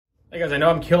Hey guys, I know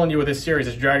I'm killing you with this series.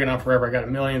 It's dragging on forever. I got a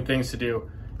million things to do.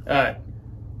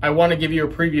 I want to give you a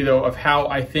preview though of how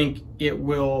I think it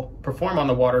will perform on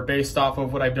the water based off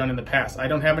of what I've done in the past. I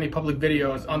don't have any public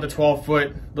videos on the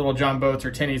 12-foot Little John boats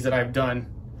or tinnies that I've done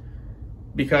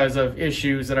because of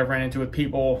issues that I've ran into with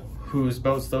people whose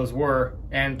boats those were,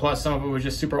 and plus some of it was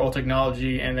just super old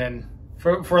technology, and then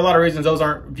for a lot of reasons those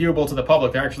aren't viewable to the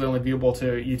public. They're actually only viewable to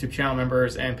YouTube channel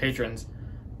members and patrons.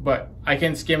 But I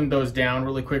can skim those down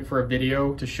really quick for a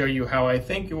video to show you how I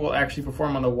think it will actually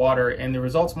perform on the water, and the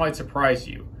results might surprise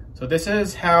you. So this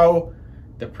is how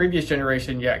the previous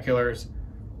generation Yak Killers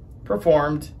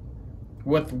performed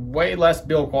with way less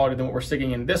build quality than what we're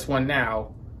sticking in this one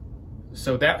now.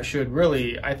 So that should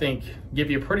really, I think,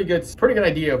 give you a pretty good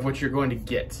idea of what you're going to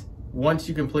get once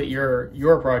you complete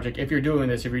your project. If you're doing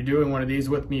this, if you're doing one of these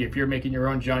with me, if you're making your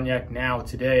own JonYak now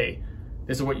today,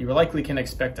 this is what you likely can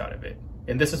expect out of it.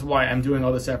 And this is why I'm doing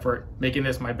all this effort, making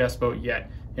this my best boat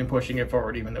yet, and pushing it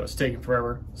forward, even though it's taking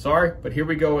forever. Sorry, but here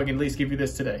we go. I can at least give you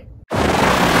this today.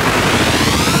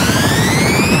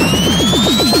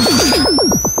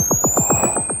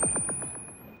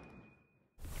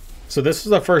 So this is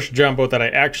the first John boat that I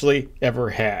actually ever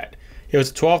had. It was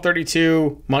a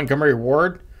 1232 Montgomery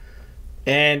Ward,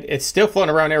 and it's still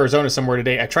floating around Arizona somewhere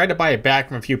today. I tried to buy it back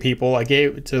from a few people. I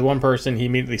gave it to one person, he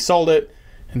immediately sold it.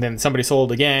 And then somebody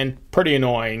sold again. Pretty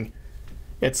annoying.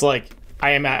 It's like,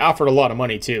 I offered a lot of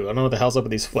money too. I don't know what the hell's up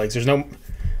with these flakes. I'm not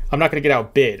going to get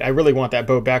outbid. I really want that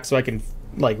boat back so I can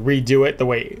like redo it the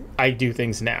way I do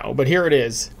things now. But here it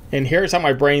is. And here's how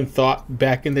my brain thought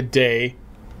back in the day.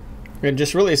 And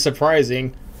just really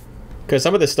surprising, because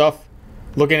some of this stuff,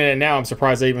 looking at it now, I'm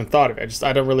surprised I even thought of it.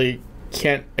 I don't really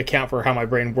can't account for how my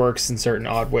brain works in certain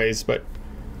odd ways. But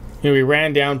you know, we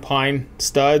ran down pine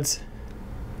studs.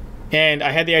 And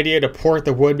I had the idea to port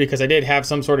the wood because I did have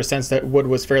some sort of sense that wood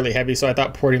was fairly heavy, so I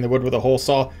thought porting the wood with a hole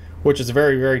saw, which is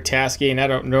very, very tasky, and I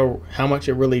don't know how much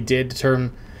it really did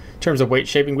in terms of weight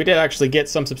shaping. We did actually get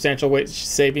some substantial weight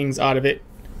savings out of it.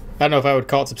 I don't know if I would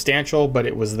call it substantial, but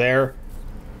it was there.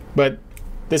 But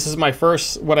this is my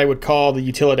first, what I would call the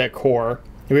Utilitech core.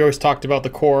 And we always talked about the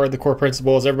core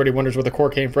principles. Everybody wonders where the core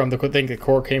came from. They could think the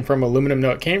core came from aluminum.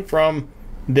 No, it came from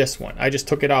this one. I just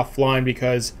took it offline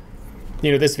because,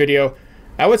 you know, this video,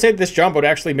 I would say this John boat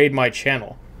actually made my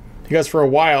channel, because for a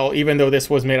while, even though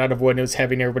this was made out of wood and it was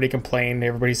heavy and everybody complained,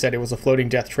 everybody said it was a floating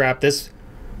death trap, this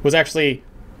was actually,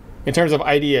 in terms of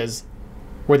ideas,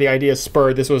 where the ideas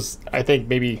spurred, this was, I think,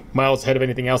 maybe miles ahead of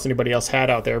anything else anybody else had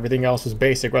out there. Everything else was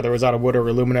basic, whether it was out of wood or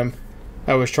aluminum.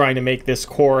 I was trying to make this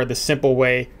core the simple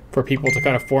way for people to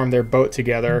kind of form their boat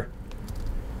together,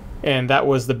 and that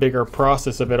was the bigger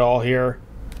process of it all here.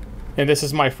 And this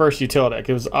is my first Utilitech.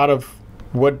 It was out of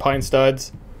wood pine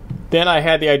studs. Then I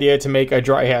had the idea to make a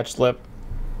dry hatch lip,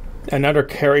 an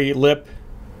undercarry lip,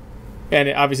 and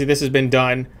obviously this has been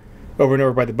done over and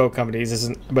over by the boat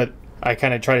companies. But I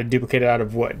kind of tried to duplicate it out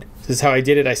of wood. This is how I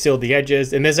did it. I sealed the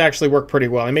edges, and this actually worked pretty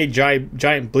well. I made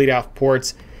giant bleed-off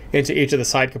ports into each of the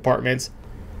side compartments.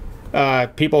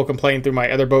 People complained through my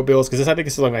other boat builds, because I think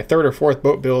this is like my third or fourth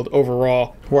boat build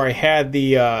overall, where I had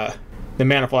the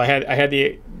manifold. I had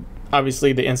the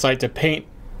obviously the insight to paint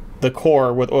the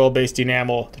core with oil-based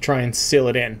enamel to try and seal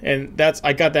it in, and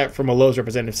I got that from a Lowe's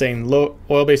representative saying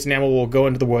oil-based enamel will go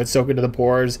into the wood, soak into the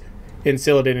pores, and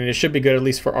seal it in, and it should be good at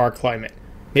least for our climate.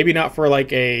 Maybe not for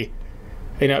like a,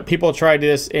 you know, people tried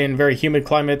this in very humid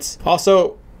climates.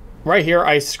 Also, right here,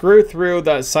 I screwed through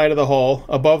the side of the hull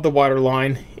above the water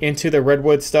line into the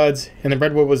redwood studs, and the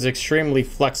redwood was extremely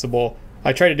flexible.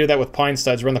 I tried to do that with pine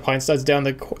studs, run the pine studs down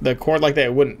the cord like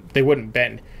that. They wouldn't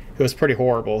bend. It was pretty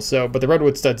horrible. So, but the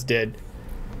redwood studs did.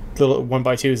 Little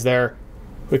 1x2s there.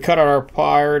 We cut out our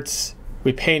parts.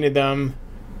 We painted them.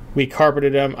 We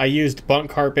carpeted them. I used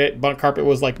bunk carpet. Bunk carpet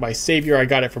was like my savior. I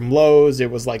got it from Lowe's. It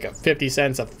was like 50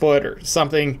 cents a foot or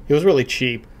something. It was really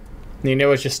cheap. And you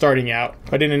know, it's just starting out.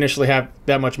 I didn't initially have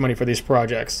that much money for these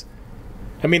projects.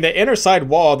 I mean, the inner side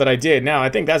wall that I did now, I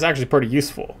think that's actually pretty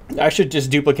useful. I should just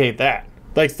duplicate that.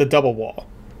 Like the double wall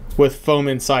with foam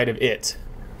inside of it.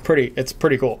 It's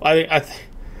pretty cool.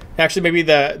 Actually, maybe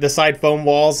the side foam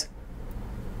walls,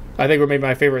 I think, were maybe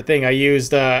my favorite thing. I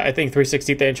used I think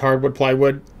 3/16 inch hardwood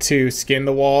plywood to skin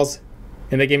the walls,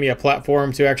 and they gave me a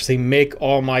platform to actually make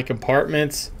all my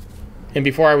compartments. And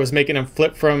before, I was making them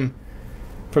flip from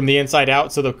the inside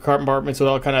out, so the compartments would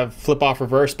all kind of flip off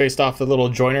reverse based off the little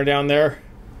joiner down there.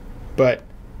 But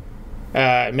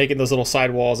making those little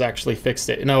side walls actually fixed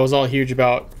it. And I was all huge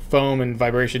about foam and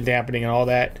vibration dampening and all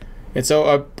that. And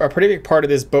so a pretty big part of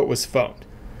this boat was foamed.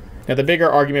 Now, the bigger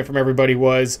argument from everybody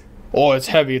was, oh, it's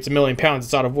heavy, it's 1,000,000 pounds,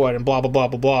 it's out of wood, and blah, blah, blah,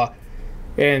 blah, blah.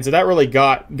 And so that really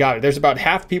got it. There's about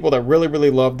half people that really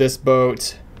love this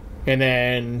boat, and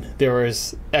then there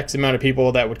was X amount of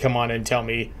people that would come on and tell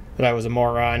me that I was a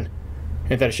moron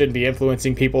and that I shouldn't be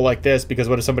influencing people like this, because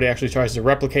what if somebody actually tries to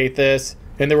replicate this?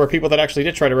 And there were people that actually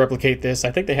did try to replicate this.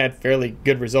 I think they had fairly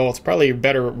good results, probably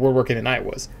better woodworking than I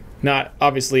was. Not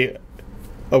obviously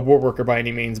a woodworker by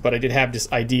any means, but I did have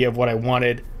this idea of what I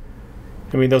wanted.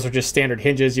 I mean, those are just standard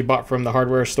hinges you bought from the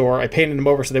hardware store. I painted them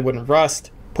over so they wouldn't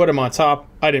rust, put them on top.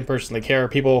 I didn't personally care.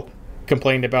 People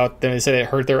complained about them. They said it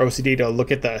hurt their OCD to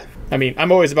look at the... I mean,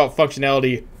 I'm always about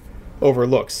functionality over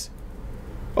looks.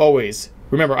 Always.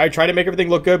 Remember, I try to make everything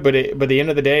look good, but at the end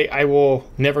of the day, I will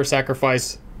never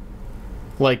sacrifice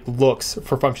like looks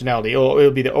for functionality.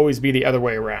 It'll always be the other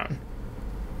way around.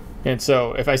 And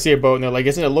so if I see a boat and they're like,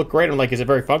 "Doesn't it look great?" I'm like, "Is it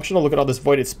very functional? Look at all this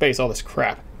voided space, all this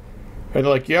crap." And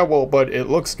they're like, "Yeah, well, but it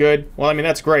looks good." Well, I mean,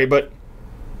 that's great, but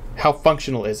how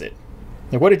functional is it?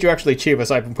 Like, what did you actually achieve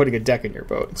aside from putting a deck in your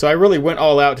boat? So I really went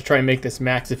all out to try and make this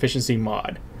max efficiency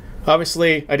mod.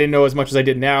 Obviously, I didn't know as much as I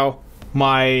did now.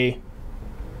 My,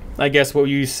 I guess what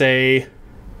you say,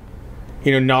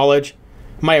 knowledge,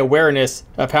 my awareness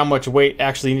of how much weight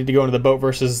actually needed to go into the boat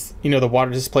versus, the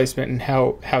water displacement and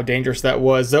how dangerous that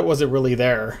wasn't really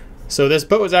there. So this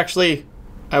boat was actually,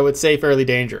 I would say, fairly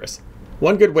dangerous.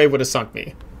 One good wave would have sunk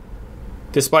me,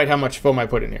 despite how much foam I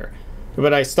put in here.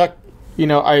 But I stuck,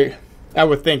 I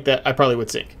would think that I probably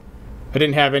would sink. I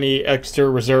didn't have any extra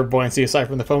reserve buoyancy aside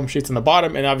from the foam sheets on the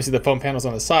bottom and obviously the foam panels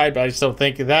on the side, but I just don't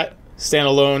think that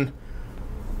standalone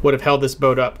would have held this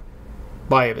boat up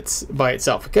by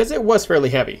itself, because it was fairly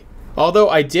heavy. Although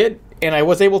I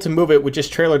was able to move it with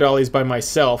just trailer dollies by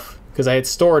myself, because I had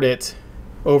stored it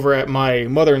over at my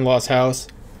mother-in-law's house,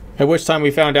 at which time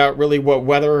we found out really what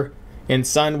weather and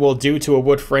sun will do to a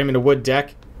wood frame and a wood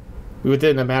deck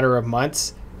within a matter of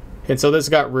months. And so this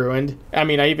got ruined. I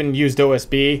mean, I even used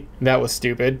OSB. That was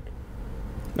stupid.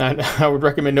 I would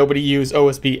recommend nobody use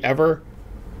OSB ever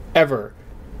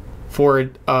for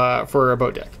a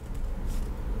boat deck.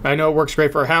 I know it works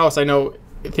great for a house. I know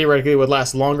theoretically it would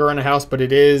last longer on a house, but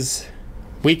it is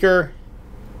weaker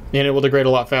and it will degrade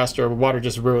a lot faster. Water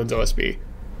just ruins OSB.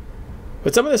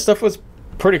 But some of this stuff was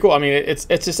pretty cool. I mean, it's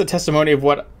just a testimony of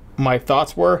what my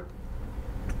thoughts were.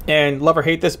 And love or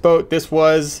hate this boat, this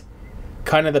was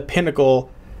kind of the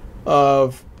pinnacle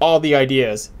of all the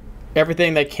ideas.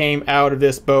 Everything that came out of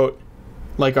this boat,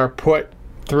 like, are put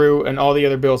through and all the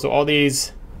other builds. So all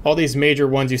these major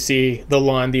ones you see, the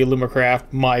Lund, the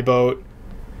Alumacraft, my boat,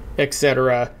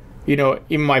 etc.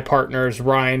 Even my partners,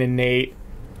 Ryan and Nate,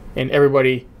 and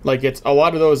everybody, like, it's a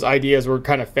lot of those ideas were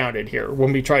kind of founded here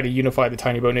when we tried to unify the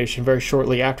Tiny Boat Nation very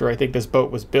shortly after I think this boat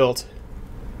was built.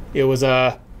 It was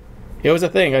a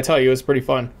thing. I tell you, it was pretty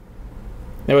fun.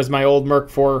 It was my old Merc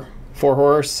 4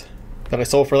 horse that I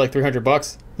sold for like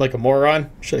 $300, like a moron.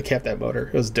 Should have kept that motor.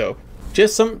 It was dope.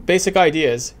 Just some basic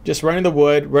ideas. Just running the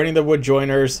wood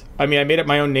joiners. I mean, I made up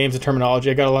my own names and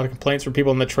terminology. I got a lot of complaints from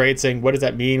people in the trade saying, "What does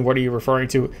that mean? What are you referring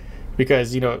to?"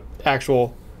 Because,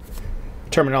 actual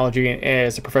terminology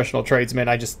as a professional tradesman,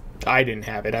 I didn't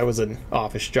have it. I was an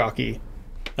office jockey.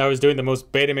 I was doing the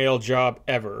most beta male job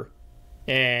ever.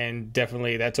 And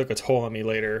definitely that took a toll on me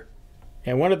later.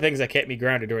 And one of the things that kept me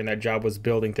grounded during that job was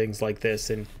building things like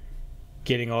this and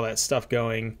getting all that stuff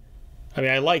going. I mean,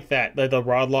 I like that. The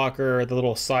rod locker, the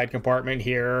little side compartment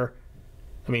here.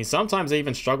 I mean, sometimes I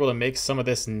even struggle to make some of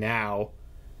this now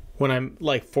when I'm,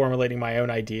 like, formulating my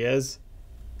own ideas.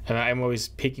 And I'm always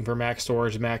peeking for max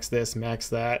storage, max this, max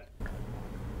that.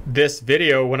 This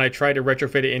video, when I tried to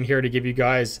retrofit it in here to give you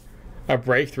guys a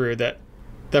breakthrough, that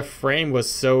the frame was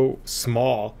so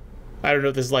small. I don't know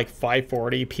if this is like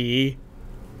 540p.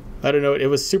 I don't know. It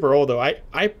was super old, though.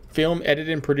 I filmed, edited,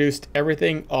 and produced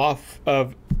everything off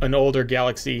of an older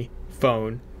Galaxy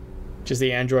phone. Just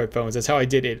the Android phones. That's how I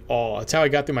did it all. That's how I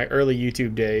got through my early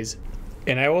YouTube days.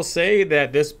 And I will say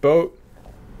that this boat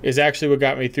is actually what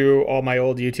got me through all my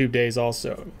old YouTube days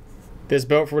also. This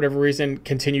boat, for whatever reason,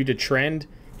 continued to trend.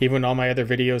 Even when all my other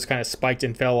videos kind of spiked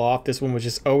and fell off, this one was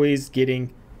just always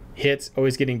getting hits,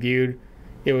 always getting viewed.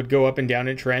 It would go up and down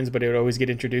in trends, but it would always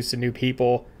get introduced to new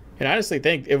people. And I honestly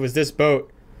think it was this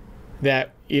boat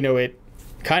that, it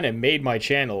kind of made my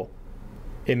channel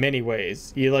in many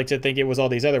ways. You like to think it was all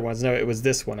these other ones. No, it was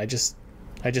this one. I just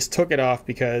took it off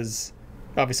because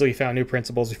obviously we found new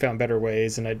principles, we found better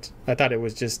ways, and I thought it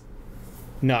was just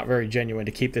not very genuine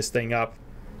to keep this thing up.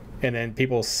 And then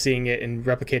people seeing it and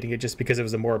replicating it just because it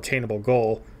was a more obtainable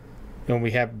goal. And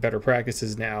we have better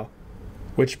practices now.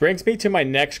 Which brings me to my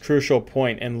next crucial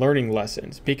point in learning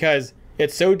lessons, because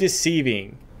it's so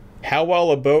deceiving how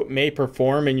well a boat may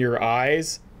perform in your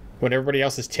eyes when everybody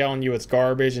else is telling you it's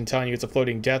garbage and telling you it's a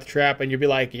floating death trap, and you'll be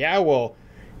like, yeah, well,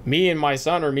 me and my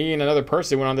son or me and another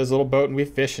person went on this little boat and we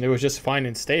fished and it was just fine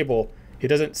and stable. It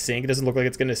doesn't sink. It doesn't look like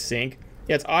it's going to sink.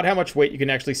 Yeah, it's odd how much weight you can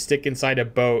actually stick inside a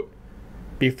boat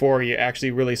before you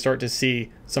actually really start to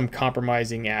see some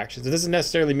compromising actions. It doesn't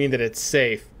necessarily mean that it's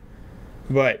safe,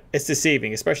 but it's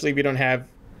deceiving, especially if you don't have,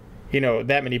 you know,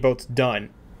 that many boats done.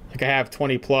 Like I have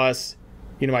 20 plus.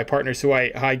 You know, my partners who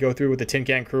I go through with the tin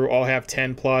can crew all have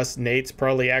 10 plus. Nate's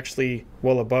probably actually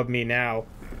well above me now.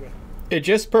 It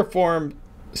just performed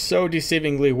so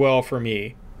deceivingly well for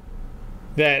me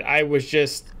that I was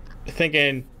just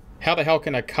thinking, how the hell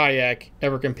can a kayak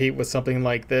ever compete with something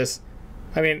like this?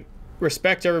 I mean,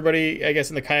 respect to everybody, I guess,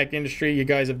 in the kayak industry. You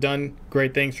guys have done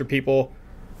great things for people,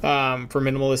 for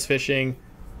minimalist fishing,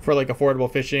 for like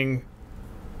affordable fishing,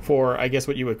 for I guess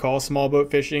what you would call small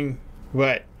boat fishing.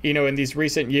 But, you know, in these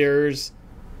recent years,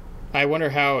 I wonder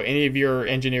how any of your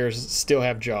engineers still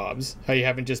have jobs, how you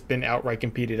haven't just been outright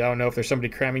competed. I don't know if there's somebody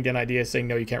cramming down ideas saying,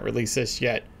 no, you can't release this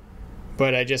yet.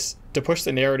 But to push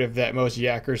the narrative that most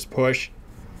yakkers push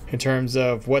in terms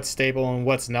of what's stable and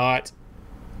what's not.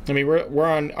 I mean, we're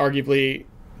on arguably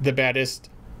the baddest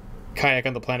kayak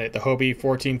on the planet, the Hobie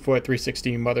 14-foot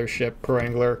 360 mothership pro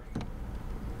angler.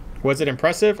 Was it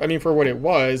impressive? I mean, for what it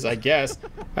was, I guess.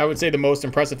 I would say the most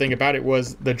impressive thing about it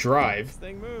was the drive.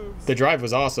 The drive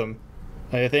was awesome.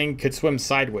 The thing could swim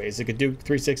sideways. It could do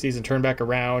 360s and turn back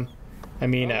around. I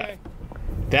mean, I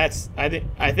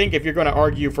think if you're going to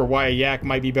argue for why a yak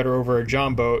might be better over a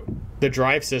Jon boat, the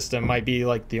drive system might be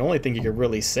like the only thing you could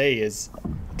really say is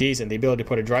decent. The ability to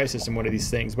put a drive system in one of these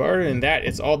things. But other than that,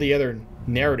 it's all the other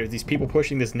narratives. These people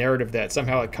pushing this narrative that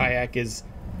somehow a kayak is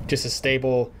just as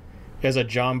stable as a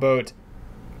Jon boat.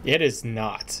 It is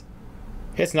not.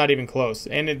 It's not even close.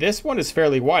 And this one is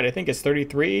fairly wide. I think it's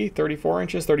 33, 34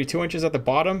 inches, 32 inches at the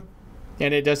bottom.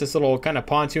 And it does this little kind of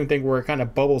pontoon thing where it kind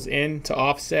of bubbles in to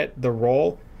offset the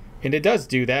roll. And it does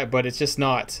do that, but it's just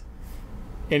not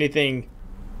anything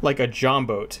like a Jon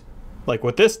boat, like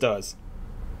what this does.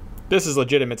 This is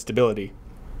legitimate stability.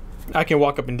 I can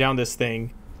walk up and down this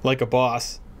thing like a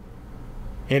boss,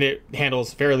 and it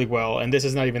handles fairly well, and this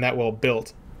is not even that well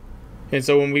built. And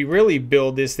so when we really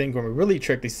build this thing, when we really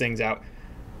trick these things out,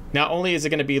 not only is it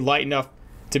going to be light enough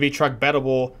to be truck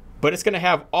bettable, but it's going to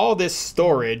have all this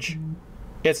storage.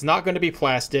 It's not going to be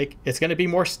plastic. It's going to be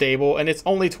more stable, and it's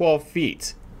only 12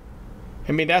 feet.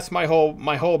 I mean, that's my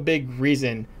whole big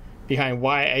reason behind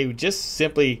why I just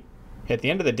simply, at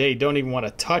the end of the day, don't even want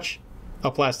to touch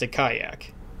a plastic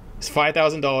kayak. It's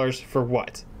 $5,000 for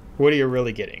what? What are you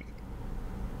really getting?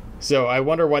 So I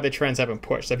wonder why the trends haven't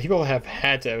pushed. So people have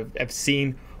had to have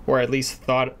seen or at least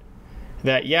thought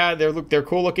that, yeah, they're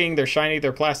cool looking, they're shiny,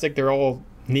 they're plastic, they're all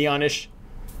neonish.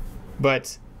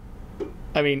 But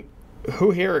I mean, who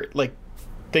here like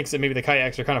thinks that maybe the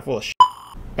kayaks are kind of full of shit?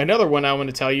 Another one I want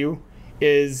to tell you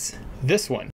is this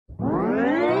one.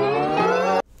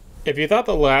 If you thought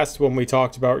the last one we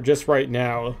talked about just right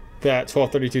now, that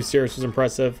 1232 series was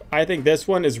impressive, I think this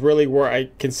one is really where I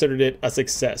considered it a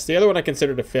success. The other one I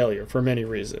considered a failure for many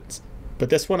reasons, but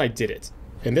this one I did it.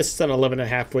 And this is an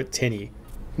 11.5 foot tinny.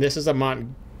 This is a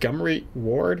Montgomery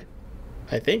Ward,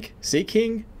 I think, Sea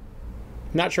King.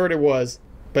 Not sure what it was,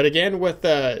 but again, with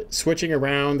the switching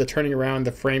around, the turning around,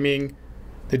 the framing,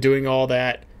 the doing all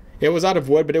that, it was out of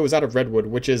wood, but it was out of redwood,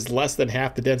 which is less than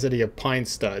half the density of pine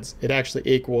studs. It actually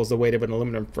equals the weight of an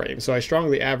aluminum frame. So I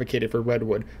strongly advocated for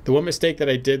redwood. The one mistake that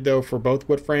I did, though, for both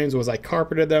wood frames was I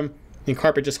carpeted them, and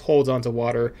carpet just holds onto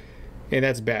water, and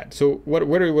that's bad. So what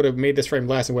would have made this frame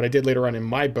last, and what I did later on in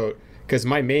my boat, because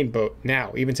my main boat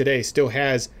now, even today, still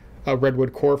has a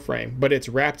redwood core frame, but it's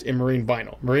wrapped in marine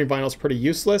vinyl. Marine vinyl is pretty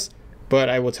useless, but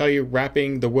I will tell you,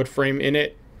 wrapping the wood frame in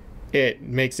it, it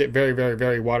makes it very, very,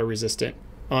 very water resistant,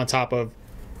 on top of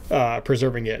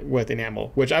preserving it with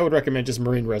enamel, which I would recommend just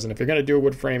marine resin. If you're going to do a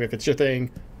wood frame, if it's your thing,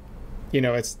 you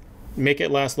know, it's make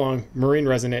it last long, marine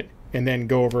resin it, and then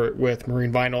go over it with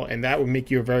marine vinyl, and that would make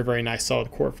you a very, very nice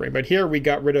solid core frame. But here we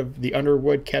got rid of the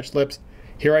underwood catch lips.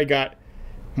 Here I got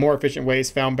more efficient ways,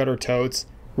 found better totes,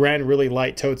 ran really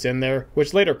light totes in there,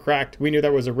 which later cracked. We knew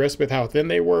that was a risk with how thin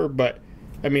they were, but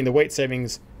I mean, the weight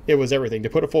savings, it was everything. To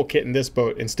put a full kit in this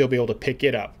boat and still be able to pick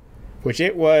it up, which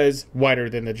it was wider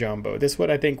than the Jon boat. This one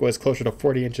I think was closer to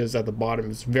 40 inches at the bottom.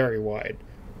 It's very wide.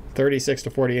 36 to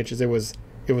 40 inches, it was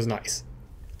nice.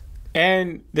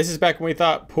 And this is back when we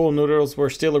thought pool noodles were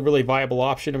still a really viable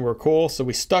option and were cool, so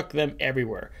we stuck them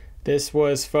everywhere. This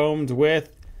was foamed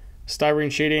with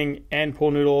styrene sheeting and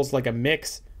pool noodles, like a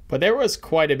mix, but there was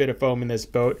quite a bit of foam in this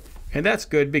boat, and that's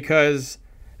good because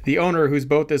the owner whose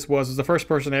boat this was the first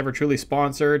person I ever truly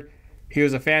sponsored. He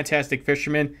was a fantastic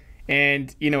fisherman,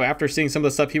 And, you know, after seeing some of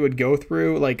the stuff he would go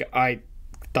through, like, I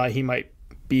thought he might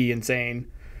be insane.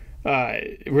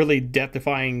 Really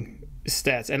death-defying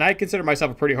stats. And I consider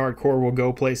myself a pretty hardcore. We'll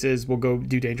go places, we'll go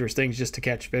do dangerous things just to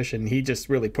catch fish, and he just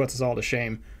really puts us all to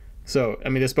shame. So, I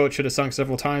mean, this boat should have sunk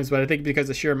several times, but I think because of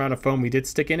the sheer amount of foam we did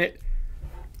stick in it,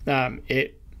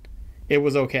 it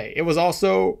was okay. It was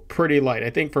also pretty light. I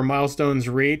think for milestones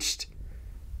reached,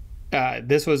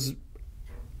 this was,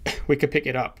 we could pick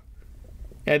it up.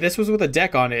 And this was with a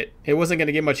deck on it. It wasn't going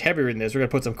to get much heavier than this. We're going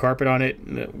to put some carpet on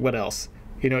it. What else?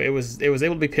 You know, it was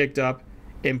able to be picked up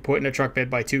and put in a truck bed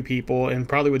by 2 people. And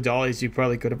probably with dollies, you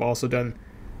probably could have also done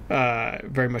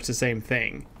very much the same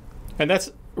thing. And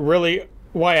that's really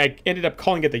why I ended up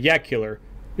calling it the Yak Killer.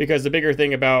 Because the bigger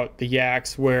thing about the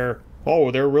Yaks where,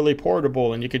 oh, they're really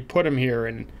portable and you could put them here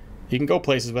and you can go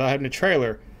places without having a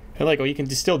trailer. And like, oh, you can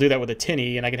still do that with a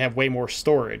tinny and I can have way more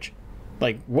storage.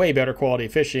 Like, way better quality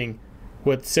fishing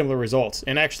with similar results.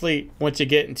 And actually, once you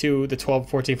get into the 12,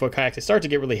 14-foot kayaks, they start to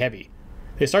get really heavy.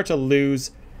 They start to lose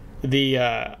the,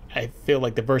 I feel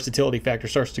like the versatility factor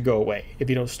starts to go away. If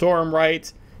you don't store them right,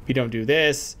 if you don't do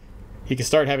this, you can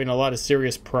start having a lot of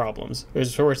serious problems.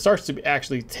 So it starts to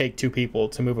actually take 2 people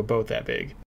to move a boat that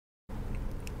big.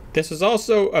 This was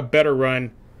also a better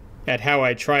run at how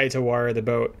I tried to wire the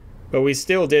boat, but we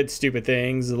still did stupid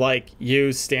things like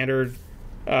use standard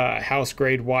house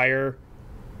grade wire.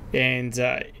 And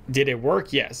did it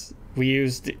work? Yes. We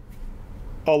used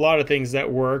a lot of things that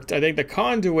worked. I think the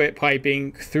conduit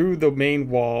piping through the main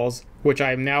walls, which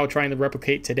I'm now trying to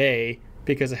replicate today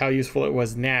because of how useful it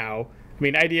was now. I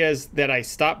mean, ideas that I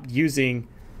stopped using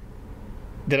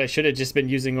that I should have just been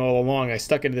using all along, I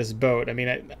stuck into this boat. I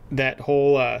mean, that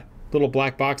whole little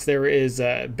black box there is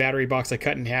a battery box I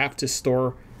cut in half to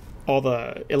store all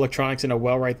the electronics in a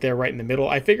well right there, right in the middle.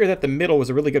 I figured that the middle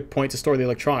was a really good point to store the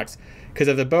electronics, because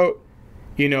if the boat,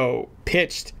 you know,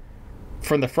 pitched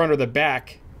from the front or the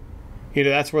back, you know,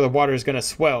 that's where the water is going to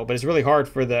swell. But it's really hard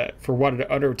for water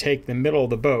to undertake the middle of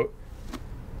the boat,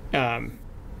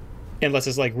 unless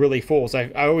it's like really full. So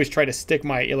I always try to stick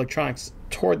my electronics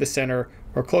toward the center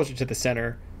or closer to the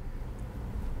center.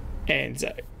 And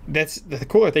that's the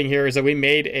cooler thing here is that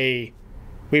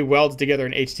we welded together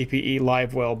an HDPE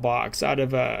live well box out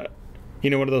of you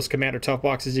know, one of those Commander Tough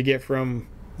boxes you get from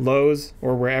Lowe's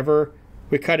or wherever.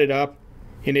 We cut it up,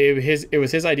 and it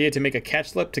was his idea to make a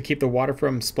catch lip to keep the water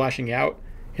from splashing out.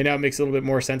 And now it makes a little bit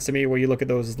more sense to me where you look at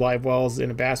those live wells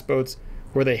in bass boats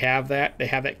where they have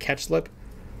that catch lip.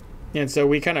 And so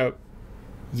we kind of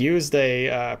used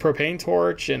a propane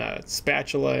torch and a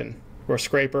spatula or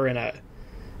scraper and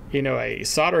a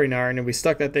soldering iron, and we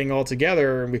stuck that thing all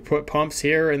together, and we put pumps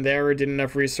here and there. Did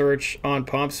enough research on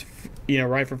pumps. You know,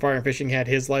 Ryan from Fireant Fishing had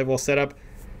his live well set up,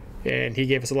 and he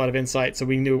gave us a lot of insight, so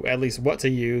we knew at least what to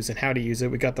use and how to use it.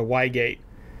 We got the Y-gate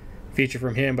feature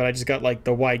from him, but I just got like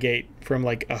the Y-gate from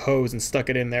like a hose and stuck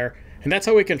it in there, and that's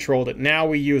how we controlled it. Now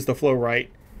we use the Flow Right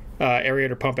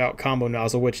aerator pump out combo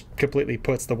nozzle, which completely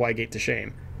puts the Y-gate to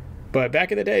shame. But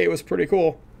back in the day, it was pretty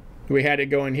cool. We had it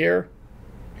going here,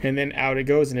 and then out it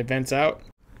goes and it vents out.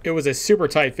 It was a super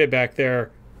tight fit back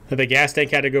there. The gas tank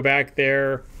had to go back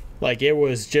there. Like, it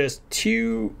was just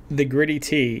to the gritty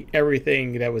T,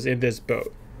 everything that was in this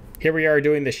boat. Here we are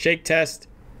doing the shake test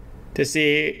to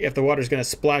see if the water's going to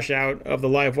splash out of the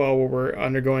live well where we're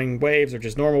undergoing waves or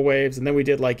just normal waves. And then we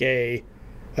did like a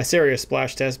serious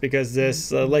splash test because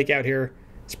this lake out here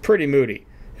is pretty moody.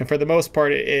 And for the most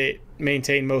part, it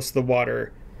maintained most of the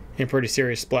water in pretty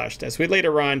serious splash tests. We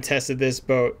later on tested this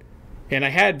boat, and I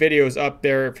had videos up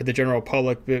there for the general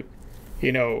public, but,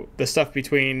 you know, the stuff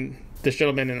between this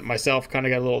gentleman and myself kind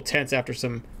of got a little tense after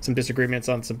some disagreements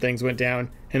on some things went down.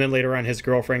 And then later on, his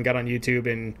girlfriend got on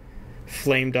YouTube and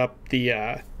flamed up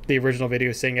the original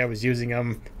video saying I was using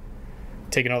them,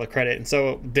 taking all the credit. And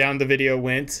so down the video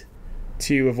went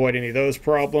to avoid any of those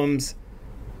problems.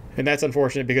 And that's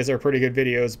unfortunate because they're pretty good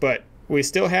videos, but we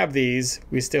still have these.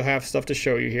 We still have stuff to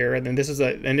show you here. And then this is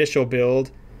an initial build.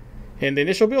 And the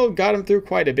initial build got him through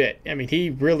quite a bit. I mean, he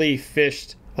really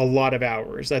fished a lot of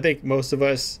hours. I think most of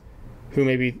us who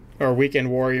maybe are weekend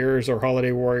warriors or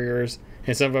holiday warriors,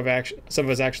 and some of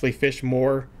us actually fish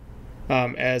more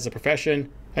as a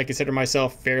profession. I consider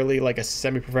myself fairly like a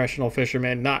semi-professional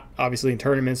fisherman, not obviously in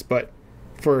tournaments, but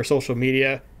for social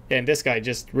media. And this guy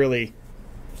just really,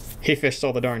 he fished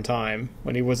all the darn time.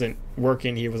 When he wasn't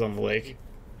working, he was on the lake.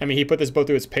 I mean, he put this boat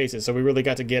through its paces, so we really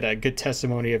got to get a good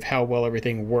testimony of how well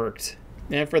everything worked.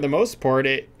 And for the most part,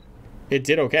 it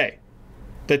did okay.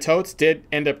 The totes did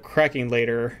end up cracking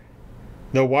later.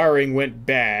 The wiring went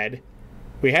bad.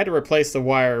 We had to replace the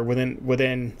wire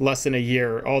within less than a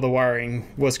year. All the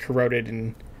wiring was corroded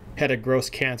and had a gross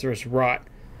cancerous rot.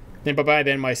 And by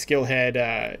then my skill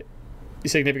had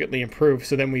significantly improved.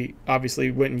 So then we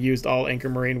obviously went and used all anchor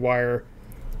marine wire.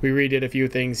 We redid a few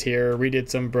things here, redid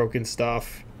some broken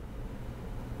stuff,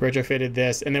 retrofitted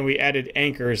this, and then we added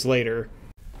anchors later.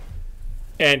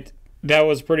 And that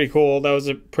was pretty cool. That was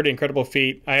a pretty incredible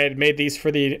feat. I had made these for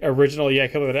the original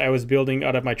yak killer that I was building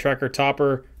out of my tracker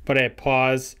topper, but I had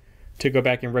paused to go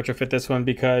back and retrofit this one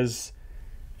because,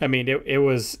 I mean, it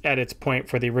was at its point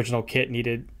for the original kit,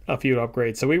 needed a few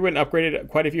upgrades. So we went and upgraded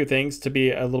quite a few things to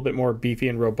be a little bit more beefy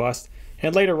and robust.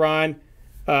 And later on,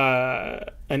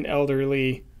 an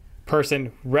elderly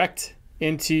person wrecked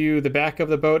into the back of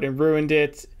the boat and ruined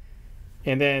it.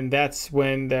 And then that's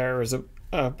when there was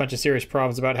a bunch of serious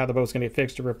problems about how the boat was going to get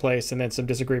fixed or replaced, and then some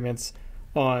disagreements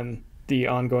on the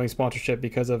ongoing sponsorship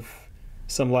because of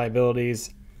some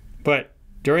liabilities. But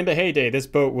during the heyday, this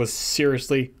boat was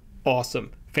seriously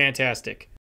awesome. Fantastic.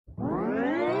 All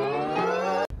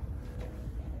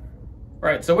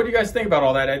right, so what do you guys think about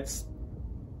all that?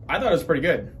 I thought it was pretty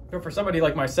good. But for somebody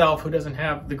like myself who doesn't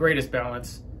have the greatest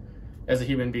balance as a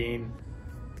human being,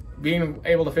 being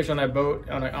able to fish on that boat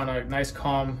on a nice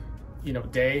calm,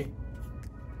 day,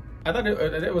 I thought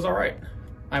it was all right.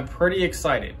 I'm pretty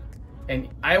excited. And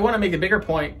I want to make a bigger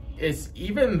point is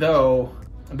even though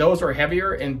those are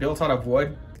heavier and built out of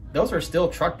wood, those are still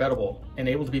truck bettable and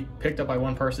able to be picked up by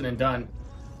one person and done,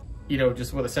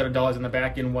 just with a set of dollars in the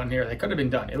back and one here. They could have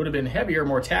been done. It would have been heavier,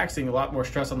 more taxing, a lot more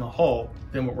stress on the hull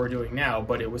than what we're doing now,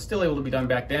 but it was still able to be done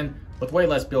back then with way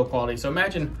less build quality. So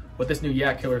imagine what this new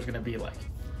yak killer is going to be like.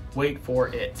 Wait for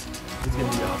it. It's going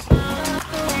to be awesome.